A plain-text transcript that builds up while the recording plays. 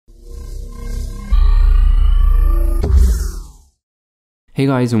Hey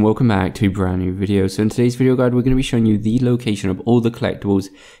guys, and welcome back to a brand new video. So in today's video guide, we're going to be showing you the location of all the collectibles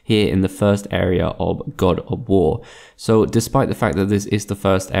here in the first area of God of War. So despite the fact that this is the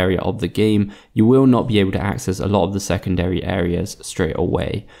first area of the game, you will not be able to access a lot of the secondary areas straight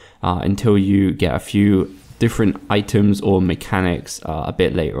away until you get a few different items or mechanics a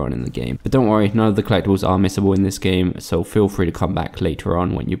bit later on in the game. But don't worry, none of the collectibles are missable in this game, so feel free to come back later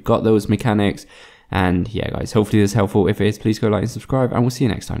on when you've got those mechanics. And yeah guys, hopefully this is helpful. If it is, please go like and subscribe, and we'll see you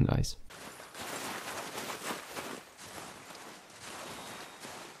next time guys.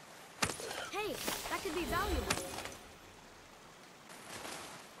 Hey, that could be valuable.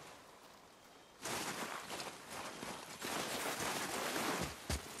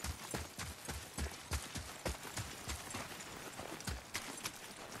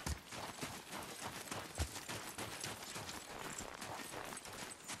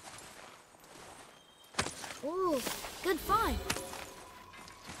 Ooh, good find.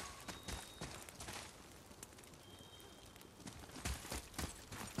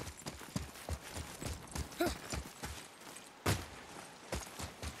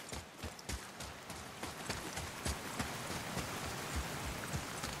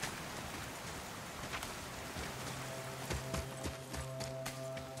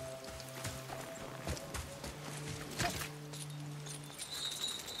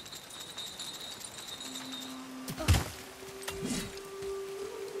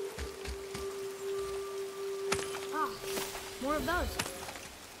 More of those.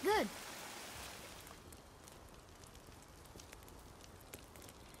 Good.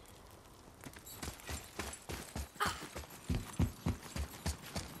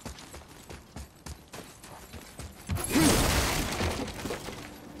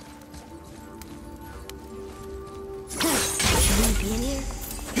 Should we be in here?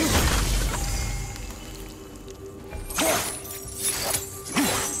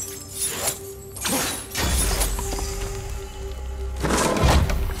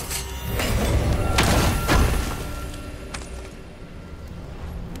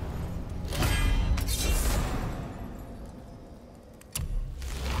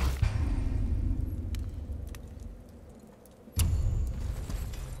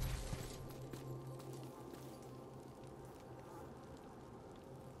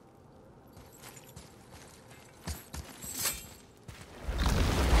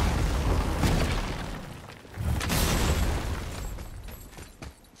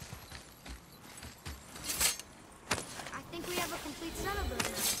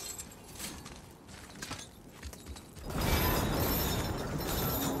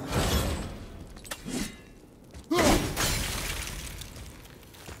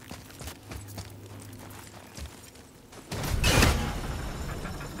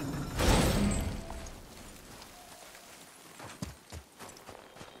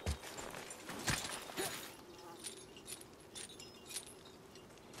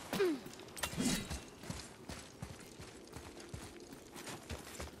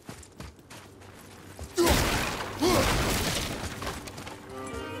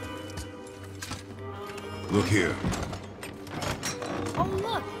 Look here. Oh,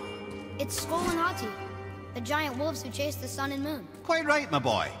 look! It's Skull and Hati, the giant wolves who chase the sun and moon. Quite right, my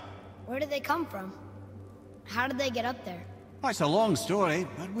boy. Where did they come from? How did they get up there? Oh, it's a long story,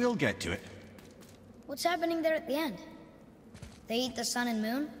 but we'll get to it. What's happening there at the end? They eat the sun and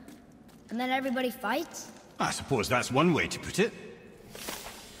moon? And then everybody fights? I suppose that's one way to put it.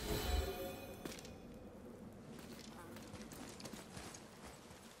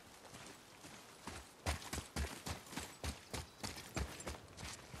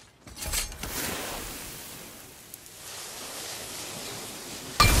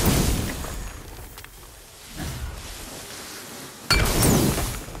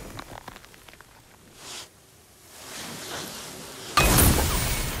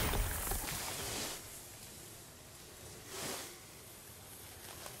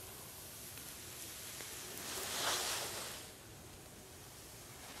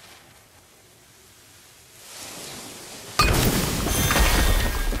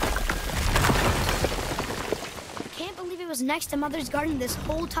 Was next to Mother's garden this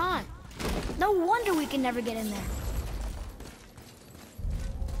whole time. No wonder we can never get in there.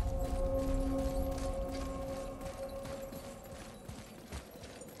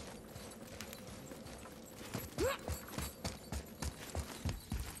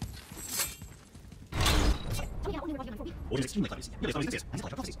 Order is extremely clever. Really, it's exists. And it's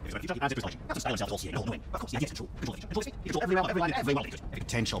collectible properties. It's future, and it's collection. That's the style and self all here. No, knowing. Of course, the idea is control. Control agent. Control space. Control every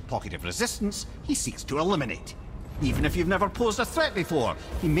Potential pocket of resistance he seeks to eliminate. Even if you've never posed a threat before,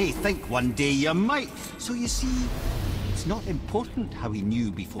 he may think one day you might. So you see, It's not important how he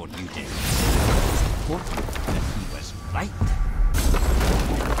knew before you did. It's important that he was right.